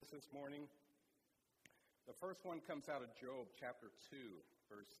this morning. The first one comes out of Job chapter 2,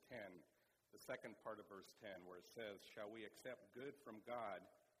 verse 10, the second part of verse 10, where it says, "Shall we accept good from God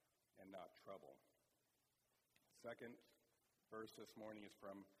and not trouble?" Second verse this morning is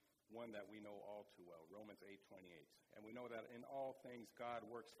from one that we know all too well, Romans 8:28. And we know that in all things God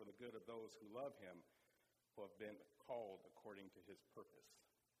works for the good of those who love him, who have been called according to his purpose.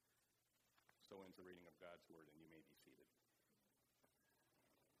 So ends the reading of God's word, and you may be seated.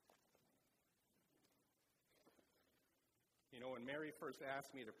 You know, when Mary first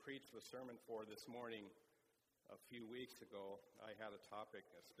asked me to preach the sermon for this morning a few weeks ago, I had a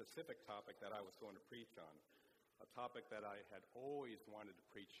specific topic that I was going to preach on, a topic that I had always wanted to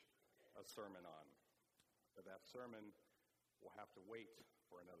preach a sermon on. But that sermon will have to wait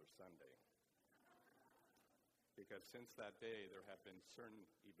for another Sunday. Because since that day, there have been certain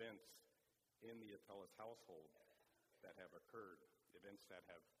events in the Attellis household that have occurred, events that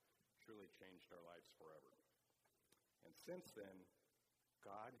have truly changed our lives forever. And since then,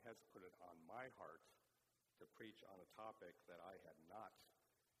 God has put it on my heart to preach on a topic that I had not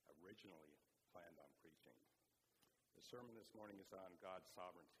originally planned on preaching. The sermon this morning is on God's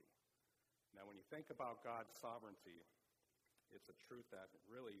sovereignty. Now, when you think about God's sovereignty, it's a truth that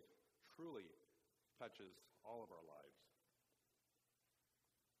really, truly touches all of our lives.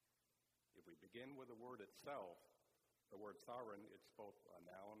 If we begin with the word itself, the word sovereign, it's both a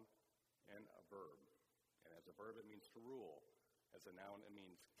noun and a verb. And as a verb, it means to rule. As a noun, it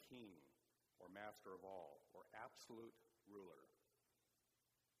means king or master of all or absolute ruler.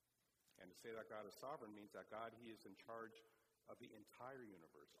 And to say that God is sovereign means that God, he is in charge of the entire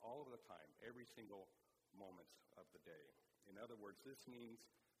universe, all of the time, every single moment of the day. In other words, this means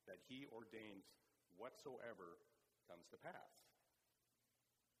that he ordains whatsoever comes to pass.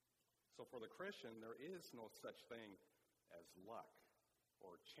 So for the Christian, there is no such thing as luck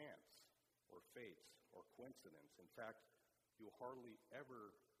or chance or fate or coincidence. In fact, you'll hardly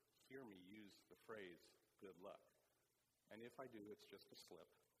ever hear me use the phrase good luck. And if I do, it's just a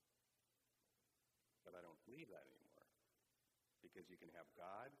slip. But I don't believe that anymore. Because you can have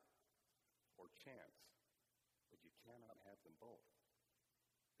God or chance, but you cannot have them both.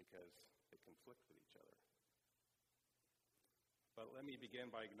 Because they conflict with each other. But let me begin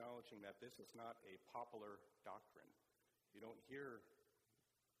by acknowledging that this is not a popular doctrine. You don't hear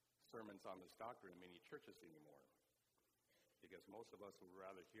sermons on this doctrine in many churches anymore. Because most of us would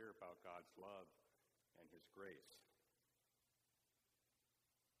rather hear about God's love and his grace.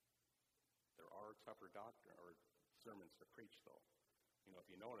 There are tougher doctrine or sermons to preach, though. You know, if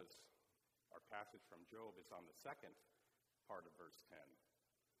you notice, our passage from Job is on the second part of verse 10.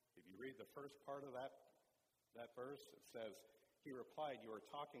 If you read the first part of that verse, it says, "He replied, 'You are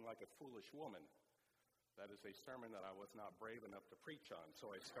talking like a foolish woman.' That is a sermon that I was not brave enough to preach on,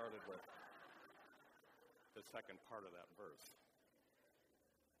 so I started with the second part of that verse.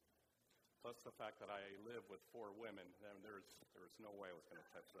 Plus the fact that I live with 4 women, then there was no way I was going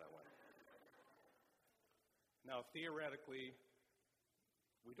to touch that one. Now, theoretically,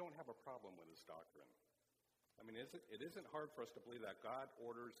 we don't have a problem with this doctrine. I mean, it isn't hard for us to believe that God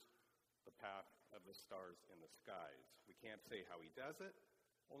orders the path of the stars in the skies. We can't say how he does it,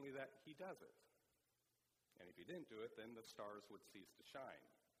 only that he does it. And if he didn't do it, then the stars would cease to shine.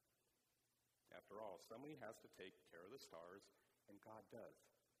 After all, somebody has to take care of the stars, and God does,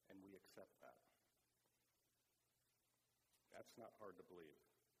 and we accept that. That's not hard to believe.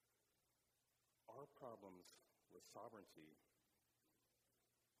 Our problems with sovereignty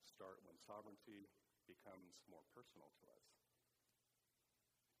start when sovereignty becomes more personal to us.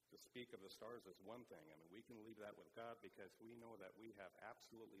 To speak of the stars is one thing. I mean, we can leave that with God because we know that we have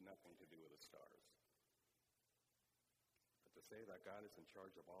absolutely nothing to do with the stars. But to say that God is in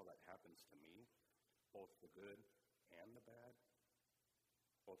charge of all that happens to me, both the good and the bad,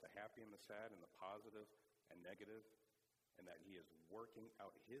 both the happy and the sad and the positive and negative, and that he is working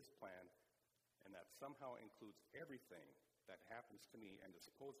out his plan, and that somehow includes everything that happens to me, and to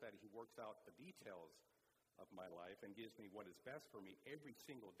suppose that he works out the details of my life and gives me what is best for me every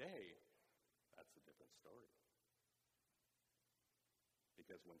single day, that's a different story.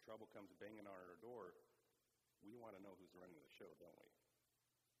 Because when trouble comes banging on our door, we want to know who's running the show, don't we?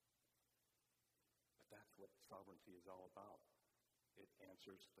 But that's what sovereignty is all about. It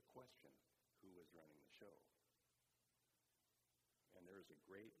answers the question, who is running the show? And there's a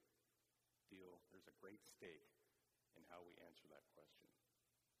great stake in how we answer that question.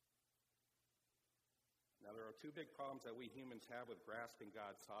 Now, there are 2 big problems that we humans have with grasping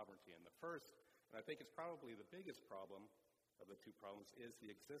God's sovereignty. And the first, and I think it's probably the biggest problem of the 2 problems, is the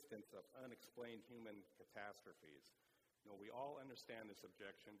existence of unexplained human catastrophes. We all understand this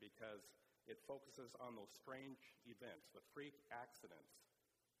objection because it focuses on those strange events, the freak accidents,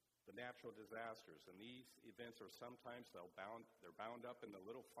 the natural disasters. And these events are sometimes they're bound up in the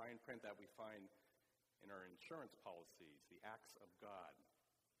little fine print that we find in our insurance policies, the acts of God.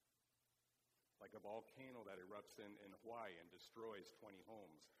 Like a volcano that erupts in Hawaii and destroys 20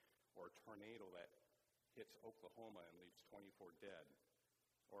 homes, or a tornado that hits Oklahoma and leaves 24 dead,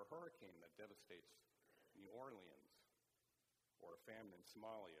 or a hurricane that devastates New Orleans, or a famine in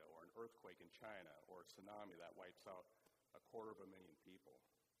Somalia, or an earthquake in China, or a tsunami that wipes out 250,000 people.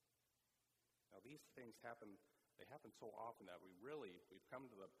 Now these things happen so often that we've come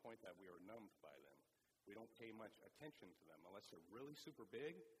to the point that we are numbed by them. We don't pay much attention to them unless they're really super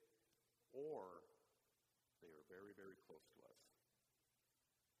big or they are very, very close to us.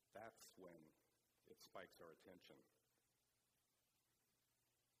 That's when it spikes our attention.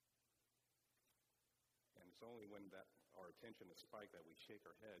 And it's only when our attention is spiked that we shake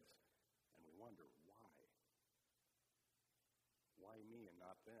our heads and we wonder, why? Why me and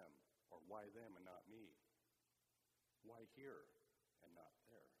not them? Or why them and not me? Why here and not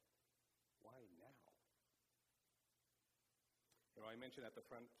there? Why now? I mentioned at the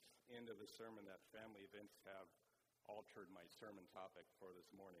front end of the sermon that family events have altered my sermon topic for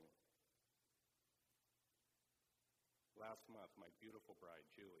this morning. Last month, my beautiful bride,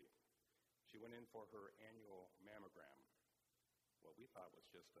 Julie, she went in for her annual mammogram. What we thought was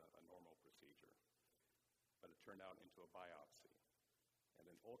just a normal procedure, but it turned out into a biopsy. And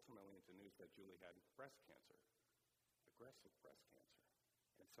then ultimately into news that Julie had breast cancer, aggressive breast cancer.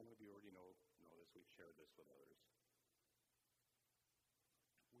 And some of you already know this. We've shared this with others.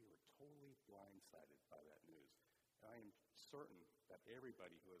 We were totally blindsided by that news. And I am certain that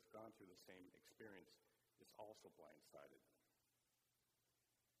everybody who has gone through the same experience is also blindsided.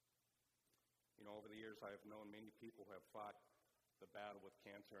 Over the years, I have known many people who have fought the battle with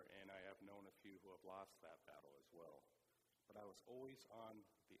cancer, and I have known a few who have lost that battle as well. But I was always on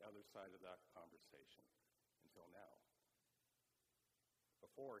the other side of that conversation until now.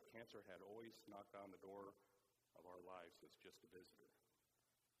 Before, cancer had always knocked on the door of our lives as just a visitor.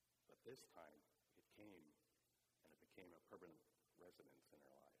 But this time, it came, and it became a permanent residence in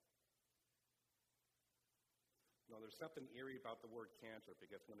our life. There's something eerie about the word cancer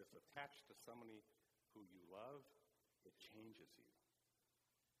because when it's attached to somebody who you love, it changes you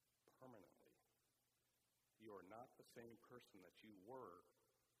permanently. You are not the same person that you were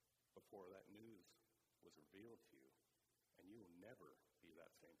before that news was revealed to you, and you will never be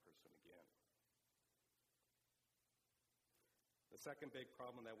that same person again. The second big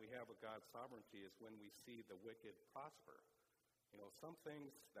problem that we have with God's sovereignty is when we see the wicked prosper. Some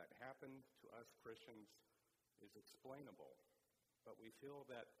things that happen to us Christians is explainable, but we feel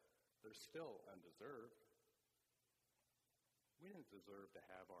that they're still undeserved. We didn't deserve to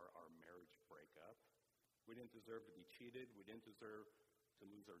have our marriage break up. We didn't deserve to be cheated. We didn't deserve to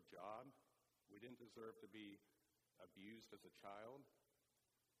lose our job. We didn't deserve to be abused as a child.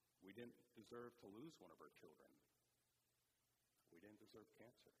 We didn't deserve to lose one of our children. We didn't deserve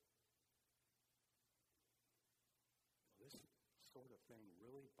cancer. This sort of thing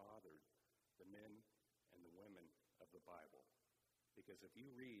really bothered the men and the women of the Bible. Because if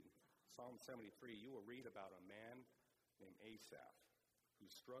you read Psalm 73, you will read about a man named Asaph who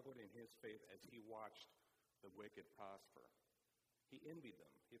struggled in his faith as he watched the wicked prosper. He envied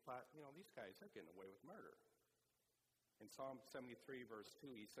them. He thought, these guys are getting away with murder. In Psalm 73, verse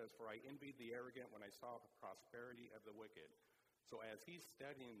 2, he says, "For I envied the arrogant when I saw the prosperity of the wicked." So as he's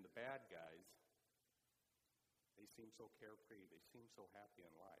studying the bad guys, they seem so carefree. They seem so happy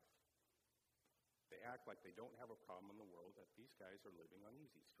in life. They act like they don't have a problem in the world, that these guys are living on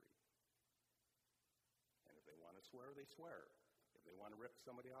easy street. And if they want to swear, they swear. If they want to rip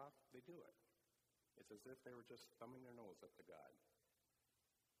somebody off, they do it. It's as if they were just thumbing their nose up to God.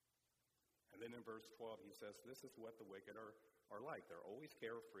 And then in verse 12, he says, this is what the wicked are like. They're always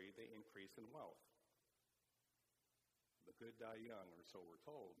carefree. They increase in wealth. The good die young, or so we're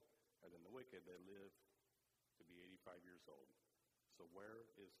told. And then the wicked, they live to be 85 years old. So where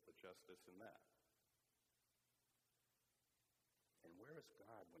is the justice in that? And where is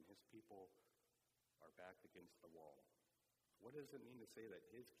God when his people are backed against the wall? What does it mean to say that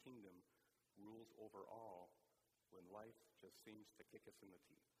his kingdom rules over all when life just seems to kick us in the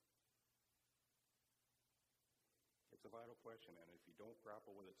teeth? It's a vital question, and if you don't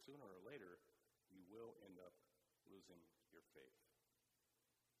grapple with it sooner or later, you will end up losing your faith.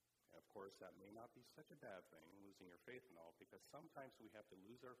 And of course, that may not be such a bad thing, losing your faith and all, because sometimes we have to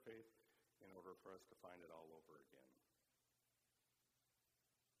lose our faith in order for us to find it all over again.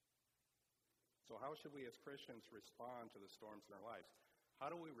 So So how should we as Christians respond to the storms in our lives? How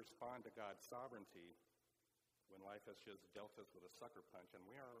do we respond to God's sovereignty when life has just dealt us with a sucker punch and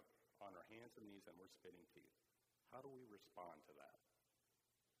we are on our hands and knees and we're spitting teeth? How do we respond to that?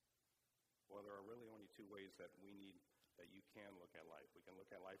 Well, there are really only two ways that you can look at life. We can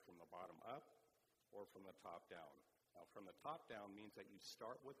look at life from the bottom up or from the top down. Now, from the top down means that you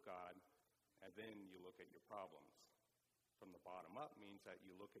start with God and then you look at your problems. From the bottom up means that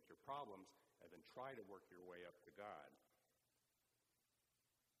you look at your problems and then try to work your way up to God.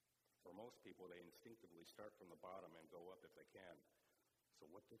 For most people, they instinctively start from the bottom and go up if they can. So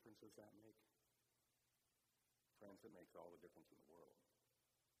what difference does that make? Friends, it makes all the difference in the world.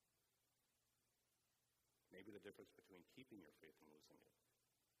 Maybe the difference between keeping your faith and losing it.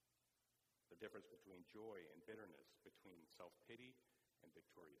 The difference between joy and bitterness, between self-pity and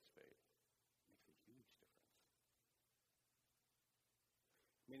victorious faith. Makes a huge difference.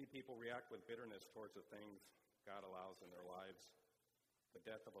 Many people react with bitterness towards the things God allows in their lives. The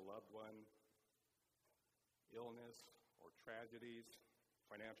death of a loved one, illness or tragedies,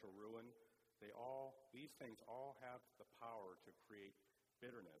 financial ruin. These things all have the power to create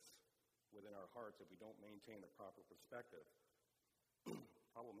bitterness within our hearts if we don't maintain the proper perspective.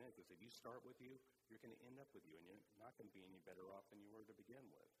 Problem is if you start with you, you're going to end up with you, and you're not going to be any better off than you were to begin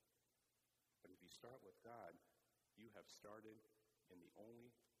with. But if you start with God, you have started in the only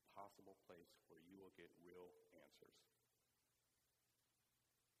possible place where you will get real answers.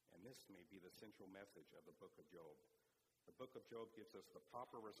 And this may be the central message of the book of Job. The book of Job gives us the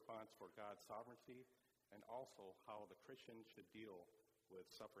proper response for God's sovereignty and also how the Christian should deal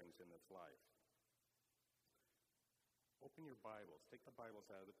with sufferings in this life. Open your Bibles. Take the Bibles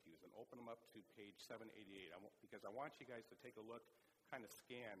out of the pews and open them up to page 788 because I want you guys to take a look, kind of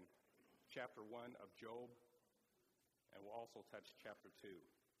scan chapter 1 of Job, and we'll also touch chapter 2.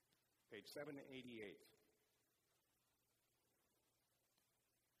 Page 788.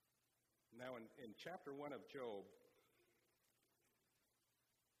 Now, in chapter 1 of Job,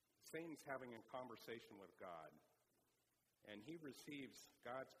 Satan's having a conversation with God, and he receives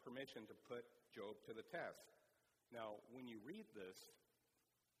God's permission to put Job to the test. Now, when you read this,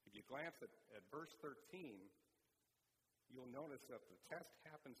 if you glance at verse 13, you'll notice that the test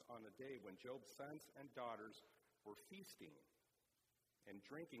happens on the day when Job's sons and daughters were feasting and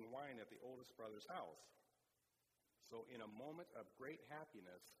drinking wine at the oldest brother's house. So in a moment of great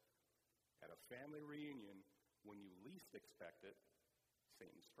happiness, at a family reunion, when you least expect it,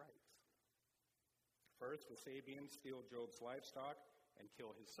 Satan strikes. First, the Sabeans steal Job's livestock and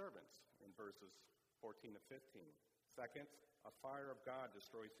kill his servants in verses 14 to 15. Second, a fire of God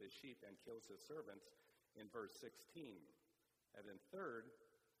destroys his sheep and kills his servants in verse 16. And then third,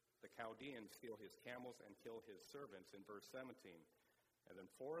 the Chaldeans steal his camels and kill his servants in verse 17. And then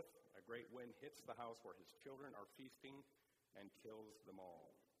fourth, a great wind hits the house where his children are feasting and kills them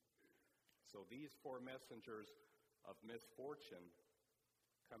all. So these four messengers of misfortune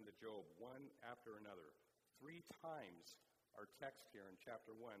come to Job one after another. 3 times our text here in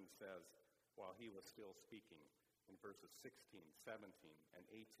chapter 1 says, while he was still speaking, in verses 16, 17, and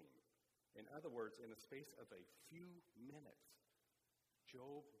 18. In other words, in the space of a few minutes,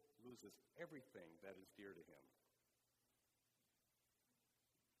 Job loses everything that is dear to him.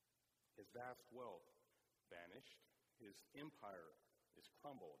 His vast wealth vanished. His empire is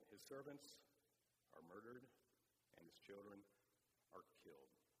crumbled. His servants are murdered, and his children are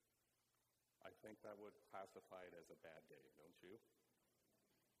killed. I think that would classify it as a bad day, don't you?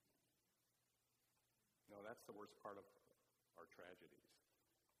 No, that's the worst part of our tragedies.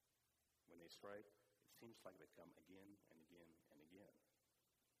 When they strike, it seems like they come again and again and again.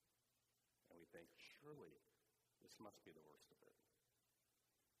 And we think, surely, this must be the worst of it.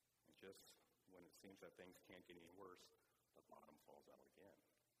 And just when it seems that things can't get any worse, the bottom falls out again.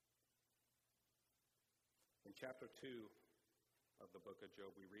 In chapter 2 of the book of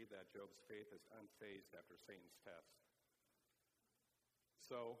Job, we read that Job's faith is unfazed after Satan's test.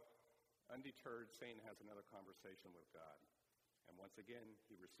 So, undeterred, Satan has another conversation with God. And once again,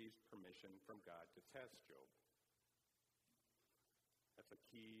 he receives permission from God to test Job. That's a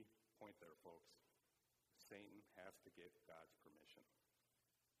key point there, folks. Satan has to get God's permission.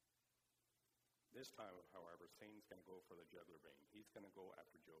 This time, however, Satan's going to go for the jugular vein. He's going to go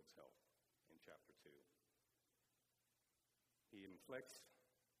after Job's health in chapter 2. He inflicts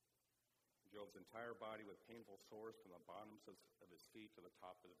Job's entire body with painful sores from the bottoms of his feet to the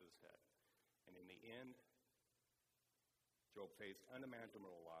top of his head. And in the end, Job faced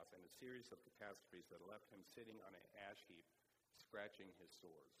unimaginable loss and a series of catastrophes that left him sitting on an ash heap, scratching his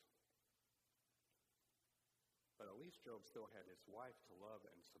sores. But at least Job still had his wife to love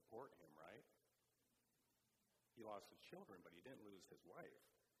and support him, right? He lost his children, but he didn't lose his wife.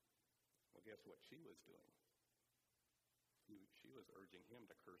 Well, guess what she was doing? She was urging him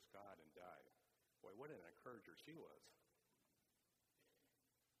to curse God and die. Boy, what an encourager she was.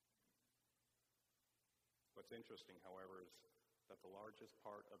 What's interesting, however, is that the largest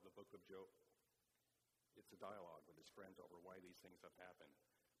part of the book of Job, it's a dialogue with his friends over why these things have happened.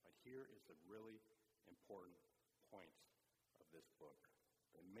 But here is the really important point of this book.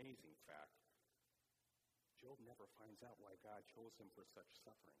 An amazing fact. Job never finds out why God chose him for such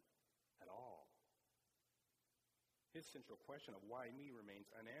suffering at all. His central question of why me remains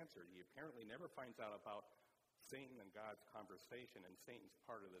unanswered. He apparently never finds out about Satan and God's conversation and Satan's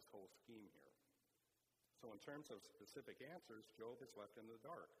part of this whole scheme here. So in terms of specific answers, Job is left in the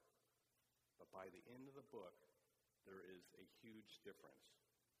dark. But by the end of the book, there is a huge difference.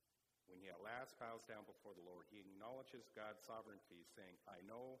 When he at last bows down before the Lord, he acknowledges God's sovereignty, saying, I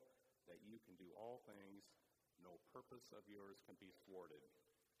know that you can do all things. No purpose of yours can be thwarted.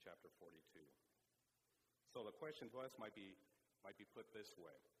 Chapter 42. So the question to us might be put this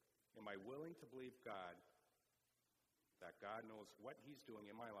way. Am I willing to believe God, that God knows what he's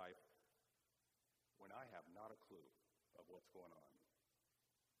doing in my life when I have not a clue of what's going on?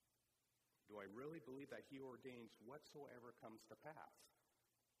 Do I really believe that he ordains whatsoever comes to pass?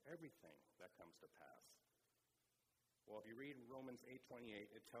 Everything that comes to pass. Well, if you read Romans 8:28,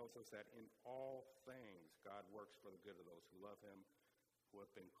 it tells us that in all things God works for the good of those who love him, who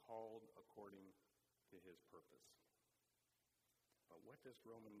have been called according to his purpose. But what does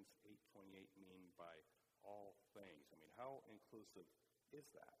Romans 8:28 mean by all things? I mean, how inclusive is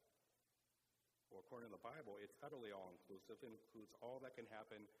that? Well, according to the Bible, it's utterly all-inclusive. It includes all that can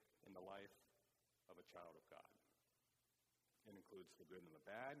happen in the life of a child of God. It includes the good and the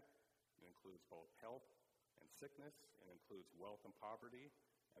bad. It includes both health and sickness. It includes wealth and poverty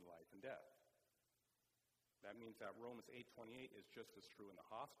and life and death. That means that Romans 8:28 is just as true in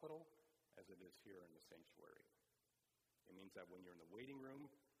the hospital as it is here in the sanctuary. It means that when you're in the waiting room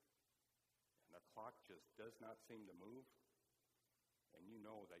and the clock just does not seem to move, and you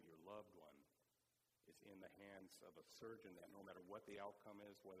know that your loved one is in the hands of a surgeon that no matter what the outcome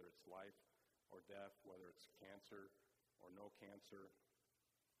is, whether it's life or death, whether it's cancer or no cancer,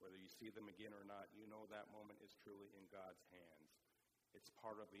 whether you see them again or not, you know that moment is truly in God's hands. It's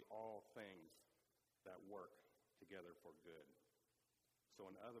part of the all things that work together for good. So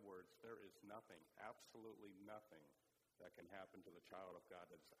in other words, there is nothing, absolutely nothing, that can happen to the child of God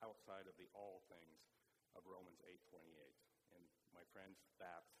that's outside of the all things of Romans 8:28. And my friends,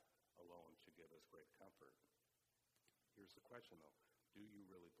 that alone should give us great comfort. Here's the question, though. Do you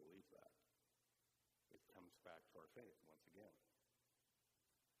really believe that? It comes back to our faith once again.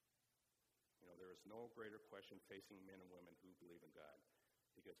 You know, there is no greater question facing men and women who believe in God.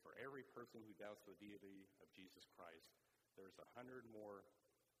 Because for every person who doubts the deity of Jesus Christ, there's 100 more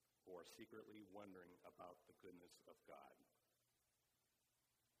who are secretly wondering about the goodness of God.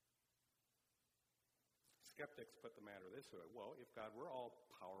 Skeptics put the matter this way. Well, if God were all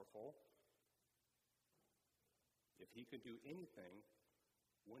powerful, if he could do anything,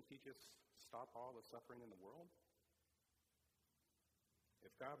 wouldn't he just stop all the suffering in the world?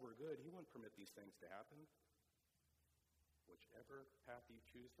 If God were good, he wouldn't permit these things to happen. Whichever path you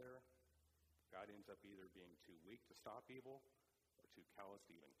choose there, God ends up either being too weak to stop evil or too callous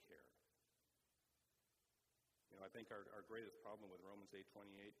to even care. You know, I think our greatest problem with Romans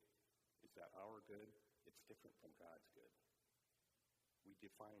 8:28 is that our good, it's different from God's good. We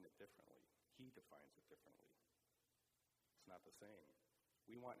define it differently. He defines it differently. It's not the same.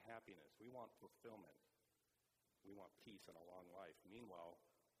 We want happiness. We want fulfillment. We want peace and a long life. Meanwhile,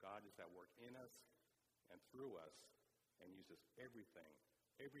 God is at work in us and through us and uses everything,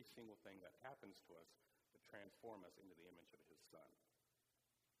 every single thing that happens to us to transform us into the image of his Son.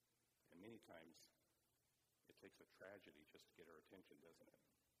 And many times, it takes a tragedy just to get our attention, doesn't it?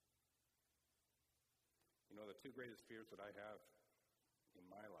 You know, the two greatest fears that I have in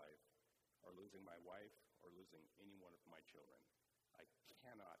my life are losing my wife or losing any one of my children. I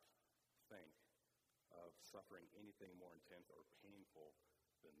cannot think of suffering anything more intense or painful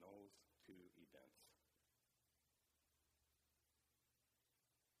than those two events.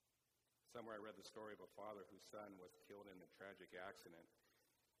 Somewhere I read the story of a father whose son was killed in a tragic accident,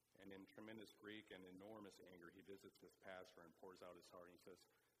 and in tremendous grief and enormous anger, he visits his pastor and pours out his heart, and he says,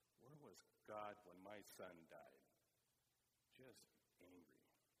 "Where was God when my son died?" Just angry.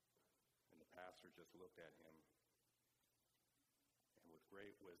 And the pastor just looked at him, and with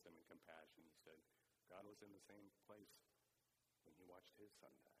great wisdom and compassion, he said, "God was in the same place when he watched his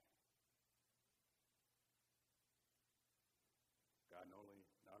son die." God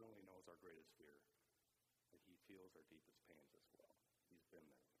not only knows our greatest fear, but he knows our deepest pains as well. He's been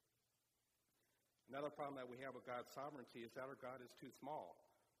there. Another problem that we have with God's sovereignty is that our God is too small.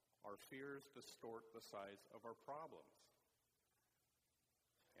 Our fears distort the size of our problems.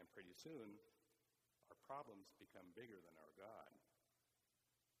 And pretty soon, our problems become bigger than our God.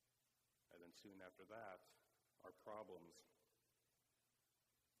 And then soon after that, our problems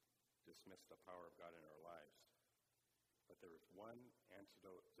dismiss the power of God in our lives. But there is one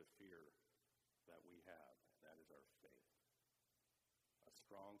antidote to fear that we have, and that is our faith. A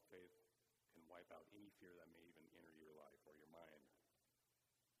strong faith can wipe out any fear that may even enter your life or your mind.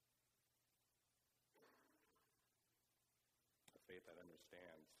 A faith that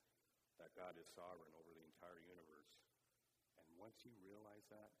understands that God is sovereign over the entire universe. And once you realize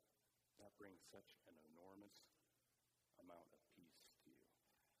that, that brings such an enormous amount of peace to you,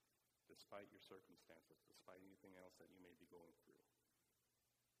 despite your circumstances, despite anything else that you may be going through.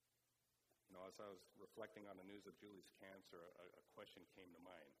 You know, as I was reflecting on the news of Julie's cancer, a question came to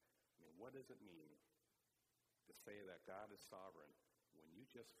mind. I mean, what does it mean to say that God is sovereign when you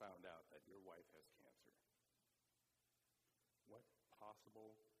just found out that your wife has cancer? What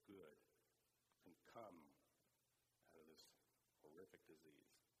possible good can come out of this horrific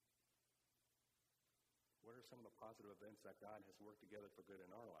disease? What are some of the positive events that God has worked together for good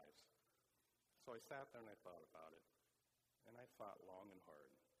in our lives? So I sat there and I thought about it. And I thought long and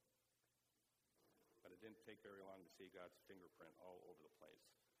hard. But it didn't take very long to see God's fingerprint all over the place.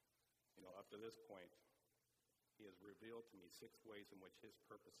 You know, up to this point, He has revealed to me 6 ways in which His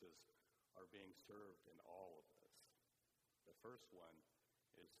purposes are being served in all of this. The first one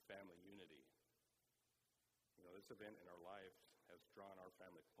is family unity. You know, this event in our lives has drawn our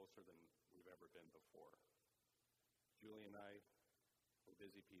family closer than we've ever been before. Julie and I are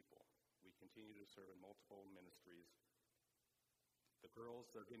busy people. We continue to serve in multiple ministries. The girls,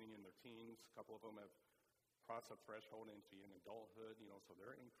 they're getting in their teens. A couple of them have crossed the threshold into young adulthood, you know, so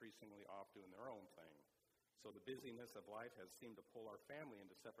they're increasingly off doing their own thing. So the busyness of life has seemed to pull our family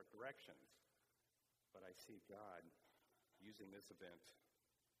into separate directions. But I see God using this event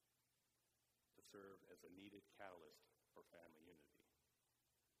to serve as a needed catalyst for family unity.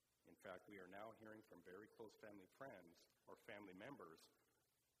 In fact, we are now hearing from very close family friends or family members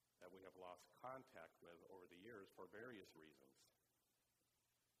that we have lost contact with over the years for various reasons.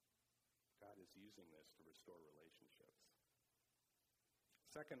 God is using this to restore relationships.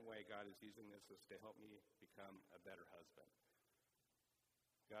 Second way God is using this is to help me become a better husband.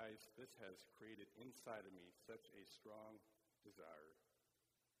 Guys, this has created inside of me such a strong desire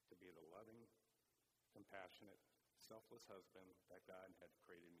to be the loving, compassionate, selfless husband that God had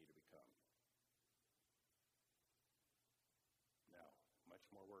created me to become. Now, much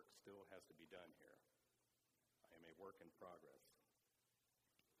more work still has to be done here. I am a work in progress.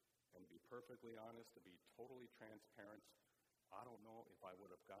 And to be perfectly honest, to be totally transparent, I don't know if I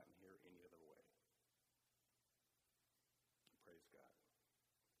would have gotten here any other way. Praise God.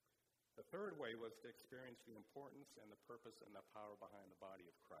 The third way was to experience the importance and the purpose and the power behind the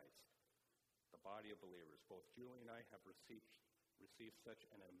body of Christ. The body of believers. Both Julie and I have received such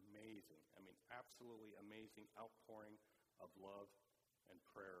an amazing, absolutely amazing outpouring of love and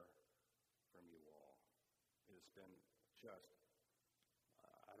prayer from you all. It has been just,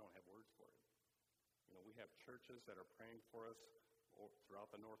 I don't have words for it. You know, we have churches that are praying for us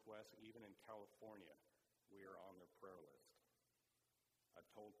throughout the Northwest, even in California. We are on their prayer list. I've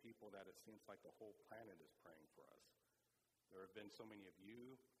told people that it seems like the whole planet is praying for us. There have been so many of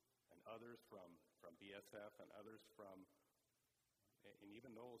you and others from BSF and others and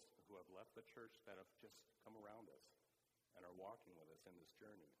even those who have left the church that have just come around us and are walking with us in this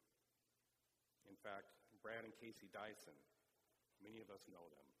journey. In fact, Brad and Casey Dyson, many of us know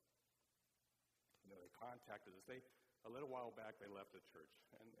them. You know, they contacted us. A little while back, they left the church,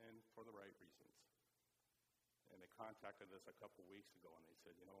 and for the right reasons. And they contacted us a couple weeks ago, and they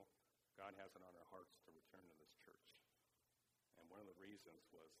said, you know, God has it on our hearts to return to this church. And one of the reasons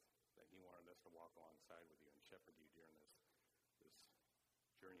was that He wanted us to walk alongside with you and shepherd you during this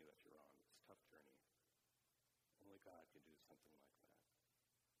journey that you're on, this tough journey. Only God can do something like that.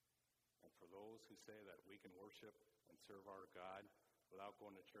 And for those who say that we can worship and serve our God without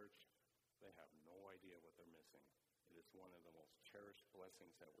going to church, they have no idea what they're missing. It is one of the most cherished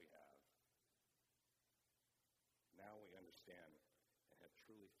blessings that we have. Now we understand and have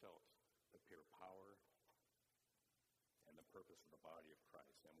truly felt the pure power and the purpose of the body of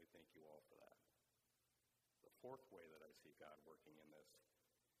Christ, and we thank you all for that. The fourth way that I see God working in this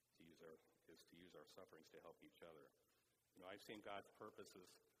is to use our sufferings to help each other. You know, I've seen God's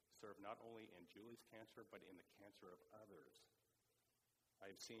purposes serve not only in Julie's cancer, but in the cancer of others.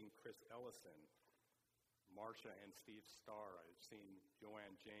 I've seen Chris Ellison Marcia and Steve Starr. I've seen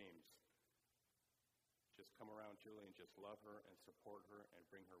Joanne James just come around Julie and just love her and support her and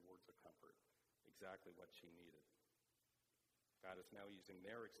bring her words of comfort, exactly what she needed. God is now using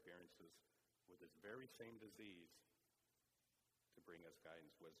their experiences with this very same disease to bring us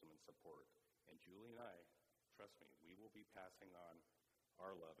guidance, wisdom, and support. And Julie and I, trust me, we will be passing on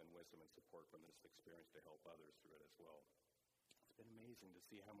our love and wisdom and support from this experience to help others through it as well. It's been amazing to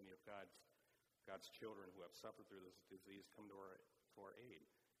see how many of God's children who have suffered through this disease come to our aid.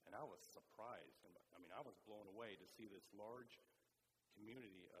 And I was surprised. I was blown away to see this large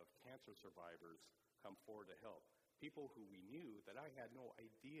community of cancer survivors come forward to help. People who we knew that I had no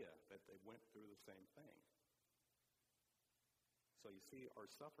idea that they went through the same thing. So you see, our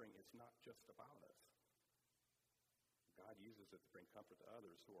suffering is not just about us. God uses it to bring comfort to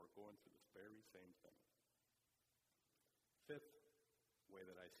others who are going through this very same thing. Fifth way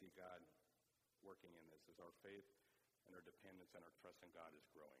that I see God working in this is our faith and our dependence and our trust in God is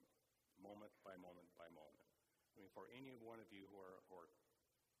growing, moment by moment by moment. For any one of you who are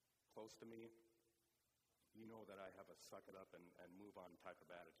close to me, you know that I have a suck it up and move on type of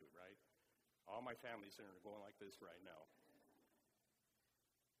attitude, right? All my family's are going like this right now.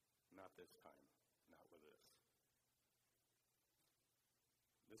 Not this time. Not with this.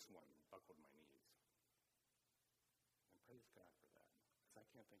 This one buckled my knees. And praise God for that. Because I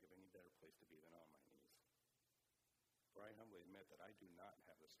can't think of any better place to be than on my knees. For I humbly admit that I do not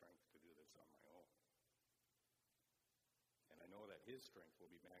have the strength to do this on my own. And I know that His strength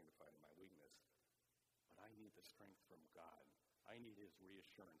will be magnified in my weakness. But I need the strength from God. I need His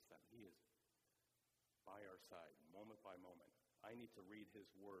reassurance that He is by our side, moment by moment. I need to read His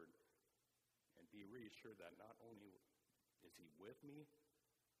Word and be reassured that not only is He with me,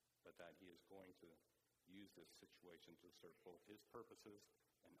 but that He is going to use this situation to serve both His purposes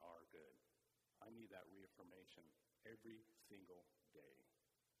and our good. I need that reaffirmation every single day.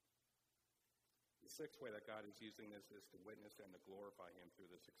 The sixth way that God is using this is to witness and to glorify Him through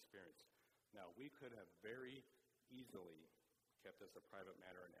this experience. Now, we could have very easily kept this a private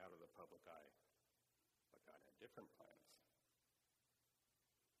matter and out of the public eye, but God had different plans.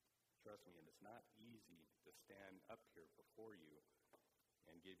 Trust me, it is not easy to stand up here before you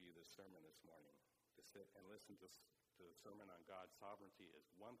and give you this sermon this morning. To sit and listen to the sermon on God's sovereignty is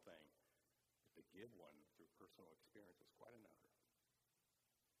one thing, but to give one through personal experience is quite another.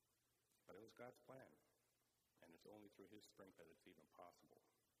 But it was God's plan, and it's only through His strength that it's even possible.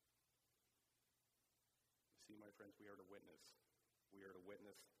 You see, my friends, we are to witness. We are to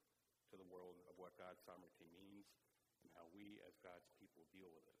witness to the world of what God's sovereignty means and how we as God's people deal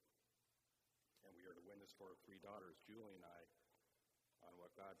with it. And we are to witness for our three daughters, Julie and I, on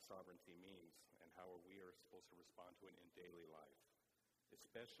what God's sovereignty means and how we are supposed to respond to it in daily life,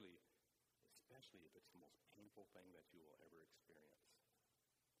 especially if it's the most painful thing that you will ever experience.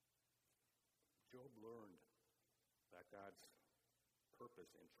 Job learned that God's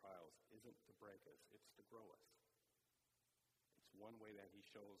purpose in trials isn't to break us, it's to grow us. It's one way that He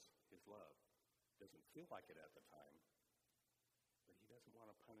shows His love. Doesn't feel like it at the time, but He doesn't want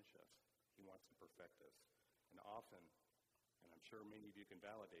to punish us. He wants to perfect us. And often, and I'm sure many of you can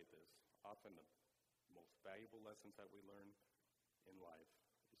validate this, often the most valuable lessons that we learn in life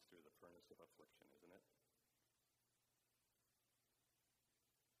is through the furnace of affliction, isn't it?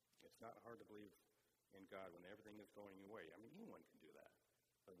 It's not hard to believe in God when everything is going your way. Anyone can do that.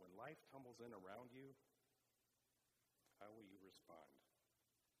 But when life tumbles in around you, how will you respond?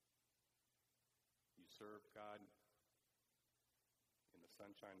 You serve God in the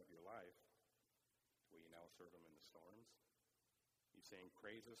sunshine of your life. Will you now serve Him in the storms? You sing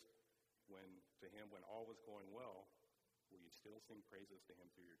praises to Him when all was going well. Will you still sing praises to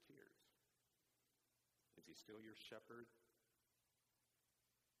Him through your tears? Is He still your shepherd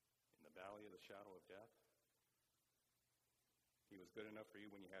in the valley of the shadow of death? He was good enough for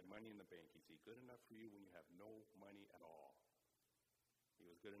you when you had money in the bank. Is He good enough for you when you have no money at all? He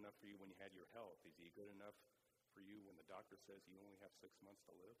was good enough for you when you had your health. Is He good enough for you when the doctor says you only have 6 months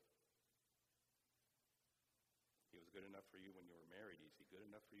to live? He was good enough for you when you were married. Is He good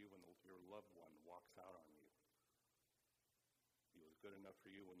enough for you when your loved one walks out on you? He was good enough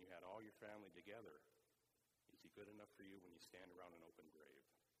for you when you had all your family together. Is He good enough for you when you stand around an open grave?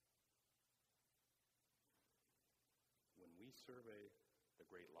 When we survey the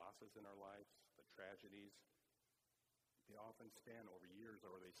great losses in our lives, the tragedies, they often span over years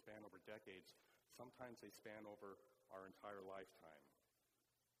or they span over decades. Sometimes they span over our entire lifetime.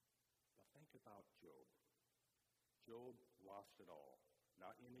 But think about Job. Job lost it all.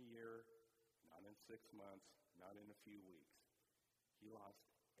 Not in a year, not in 6 months, not in a few weeks. He lost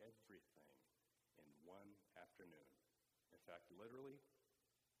everything in one afternoon. In fact, literally,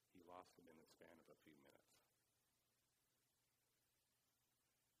 he lost it in the span of a few minutes.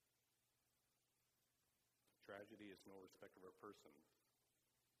 Tragedy is no respecter of a person.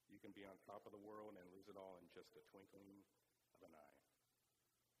 You can be on top of the world and lose it all in just a twinkling of an eye.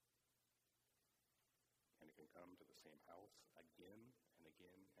 And it can come to the same house again and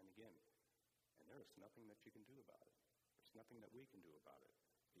again and again. And there is nothing that you can do about it. There's nothing that we can do about it.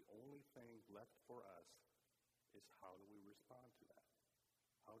 The only thing left for us is how do we respond to that?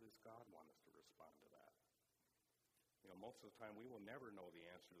 How does God want us to respond to that? Most of the time we will never know the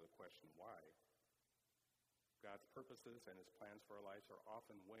answer to the question why. God's purposes and his plans for our lives are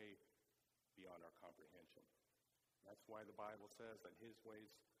often way beyond our comprehension. That's why the Bible says that his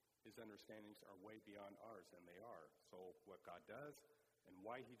ways, his understandings are way beyond ours, and they are. So what God does and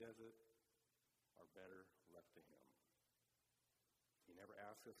why he does it are better left to him. He never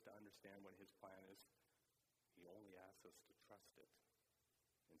asks us to understand what his plan is. He only asks us to trust it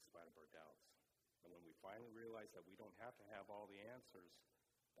in spite of our doubts. And when we finally realize that we don't have to have all the answers,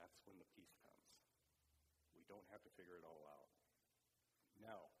 that's when the peace comes. We don't have to figure it all out.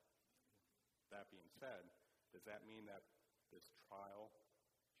 Now, that being said, does that mean that this trial,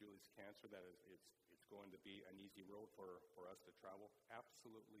 Julie's cancer, that it's going to be an easy road for us to travel?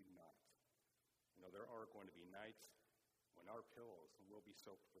 Absolutely not. There are going to be nights when our pillows will be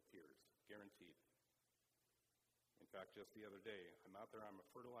soaked with tears, guaranteed. In fact, just the other day, I'm out there, I'm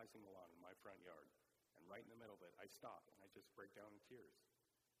fertilizing the lawn in my front yard, and right in the middle of it, I stop, and I just break down in tears.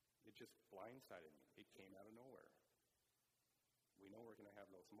 It just blindsided me. It came out of nowhere. We know we're going to have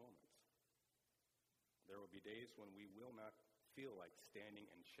those moments. There will be days when we will not feel like standing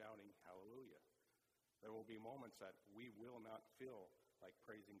and shouting hallelujah. There will be moments that we will not feel like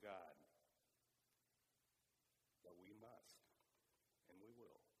praising God. But we must, and we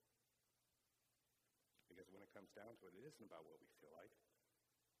will. Because when it comes down to it, it isn't about what we feel like.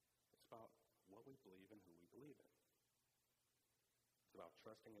 It's about what we believe and who we believe in. It's about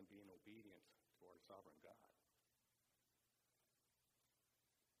trusting and being obedient to our sovereign God.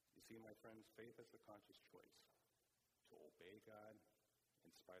 You see, my friends, faith is a conscious choice to obey God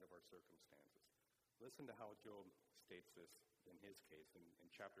in spite of our circumstances. Listen to how Job states this in his case in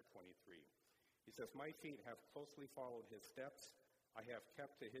chapter 23. He says, "My feet have closely followed his steps. I have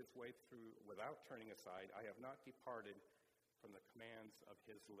kept to his way through without turning aside. I have not departed from the commands of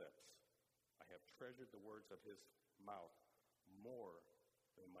his lips. I have treasured the words of his mouth more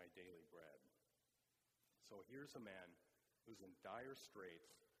than my daily bread." So here's a man who's in dire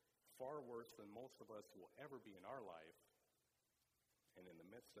straits, far worse than most of us will ever be in our life. And in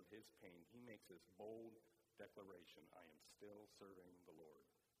the midst of his pain, he makes this bold declaration, "I am still serving the Lord."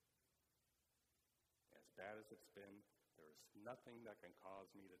 As bad as it's been, there is nothing that can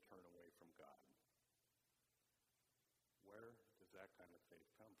cause me to turn away from God. Where does that kind of faith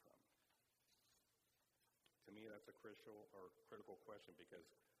come from? To me, that's a critical question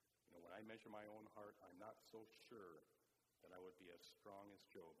because, when I measure my own heart, I'm not so sure that I would be as strong as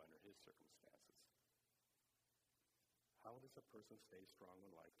Job under his circumstances. How does a person stay strong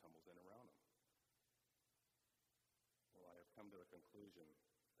when life tumbles in around them? Well, I have come to the conclusion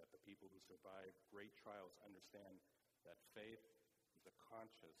that the people who survive great trials understand that faith is a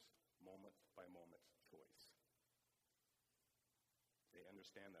conscious, moment-by-moment choice. They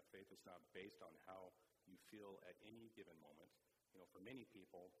understand that faith is not based on how you feel at any given moment. For many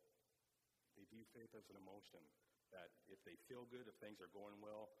people, they view faith as an emotion, that if they feel good, if things are going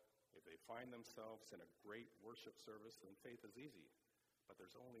well, if they find themselves in a great worship service, then faith is easy. But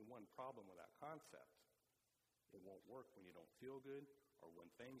there's only one problem with that concept. It won't work when you don't feel good, or when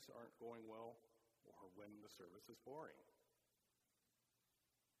things aren't going well, or when the service is boring.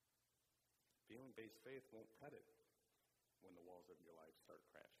 Feeling-based faith won't cut it when the walls of your life start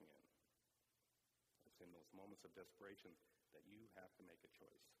crashing in. It's in those moments of desperation that you have to make a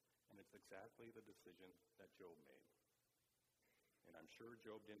choice. And it's exactly the decision that Job made. And I'm sure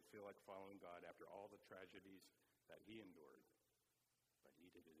Job didn't feel like following God after all the tragedies that he endured, but he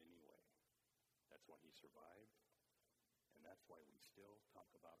did it anyway. That's why he survived, and that's why we still talk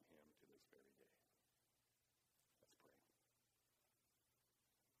about him to this very day. Let's pray.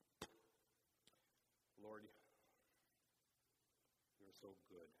 Lord, you're so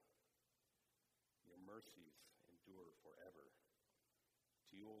good. Your mercies endure forever.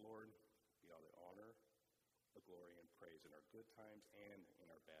 To you, O Lord, be all the honor, the glory, and praise in our good times and in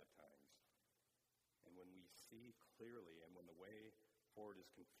our bad times. And when we see clearly and when the way forward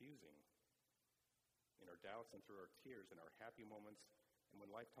is confusing, in our doubts and through our tears, in our happy moments, and when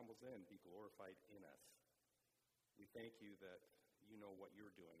life tumbles in, be glorified in us. We thank you that you know what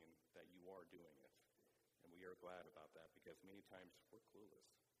you're doing and that you are doing it. And we are glad about that because many times we're clueless.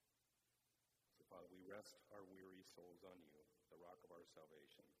 So, Father, we rest our weary souls on you, the rock of our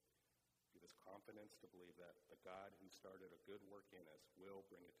salvation. Give us confidence to believe that the God who started a good work in us will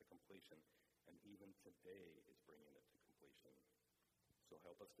bring it to completion, and even today is bringing it to completion. So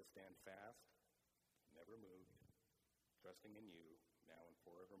help us to stand fast, never moved, trusting in you now and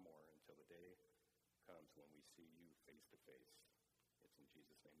forevermore until the day comes when we see you face to face. It's in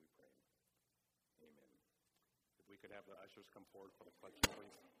Jesus' name we pray. Amen. If we could have the ushers come forward for the